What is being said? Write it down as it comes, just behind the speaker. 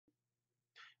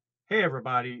Hey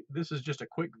everybody, this is just a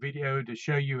quick video to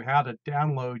show you how to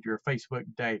download your Facebook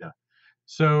data.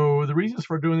 So the reasons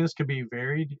for doing this could be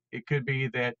varied. It could be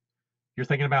that you're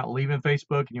thinking about leaving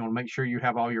Facebook and you want to make sure you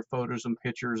have all your photos and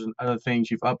pictures and other things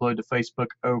you've uploaded to Facebook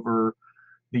over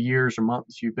the years or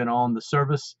months you've been on the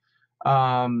service.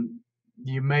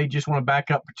 You may just want to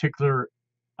back up particular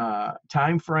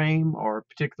time frame or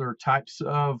particular types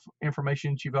of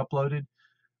information that you've uploaded,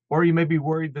 or you may be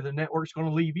worried that the network's going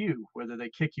to leave you, whether they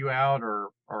kick you out or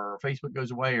Facebook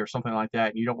goes away or something like that,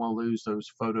 and you don't want to lose those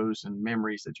photos and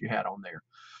memories that you had on there.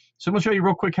 So I'm going to show you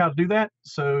real quick how to do that.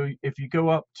 So if you go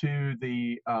up to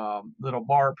the little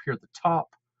bar up here at the top,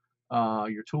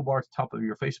 your toolbar at the top of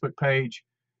your Facebook page,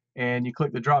 and you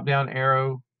click the drop down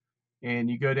arrow and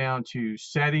you go down to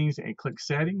settings and click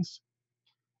settings,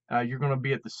 you're going to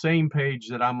be at the same page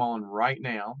that I'm on right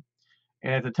now.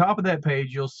 And at the top of that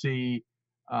page, you'll see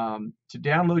to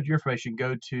download your information,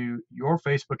 go to your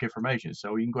Facebook information.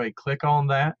 So you can go ahead and click on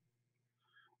that.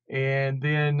 And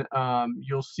then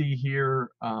you'll see here,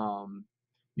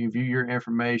 you view your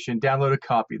information, download a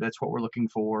copy. That's what we're looking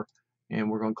for. And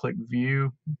we're going to click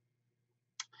view.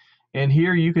 And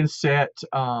here you can set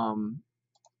the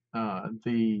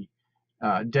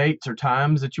dates or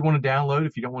times that you want to download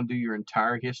if you don't want to do your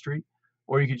entire history.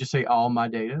 Or you could just say all my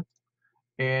data.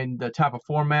 And the type of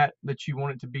format that you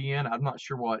want it to be in. I'm not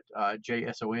sure what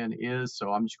JSON is,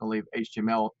 so I'm just going to leave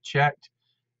HTML checked.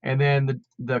 And then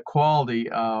the quality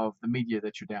of the media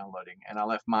that you're downloading. And I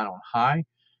left mine on high.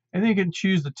 And then you can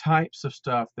choose the types of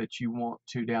stuff that you want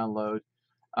to download.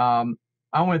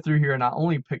 I went through here and I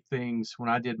only picked things when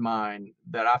I did mine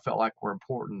that I felt like were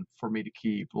important for me to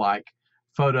keep, like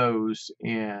photos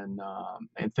and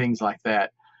things like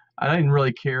that. I didn't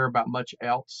really care about much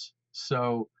else.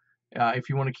 So if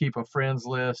you want to keep a friends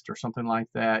list or something like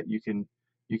that, you can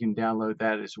download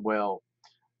that as well.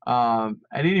 At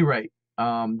any rate,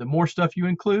 the more stuff you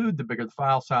include, the bigger the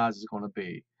file size is going to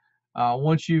be.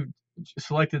 Once you've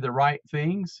selected the right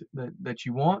things that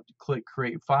you want, click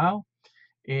Create File,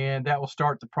 and that will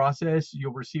start the process.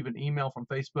 You'll receive an email from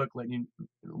Facebook letting you,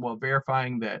 well,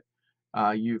 verifying that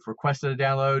you've requested a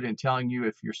download and telling you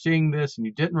if you're seeing this and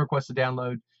you didn't request a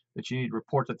download, that you need to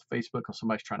report that to Facebook or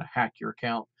somebody's trying to hack your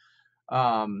account.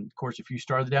 Of course, if you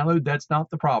start the download, that's not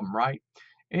the problem, right?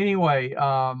 Anyway,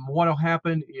 what will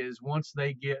happen is once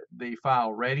they get the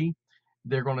file ready,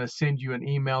 they're going to send you an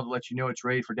email to let you know it's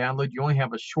ready for download. You only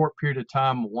have a short period of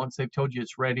time once they've told you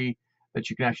it's ready that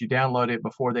you can actually download it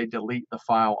before they delete the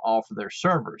file off of their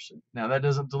servers. Now, that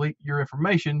doesn't delete your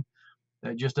information.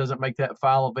 That just doesn't make that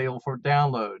file available for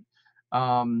download.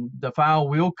 The file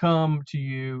will come to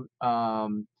you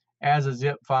as a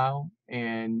zip file,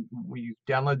 and you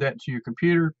download that to your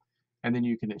computer, and then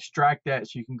you can extract that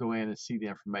so you can go in and see the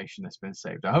information that's been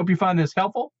saved. I hope you find this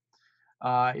helpful.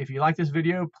 If you like this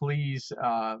video, please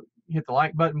hit the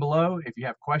like button below. If you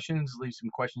have questions, leave some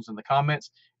questions in the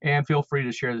comments, and feel free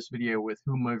to share this video with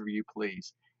whomever you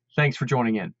please. Thanks for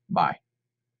joining in. Bye.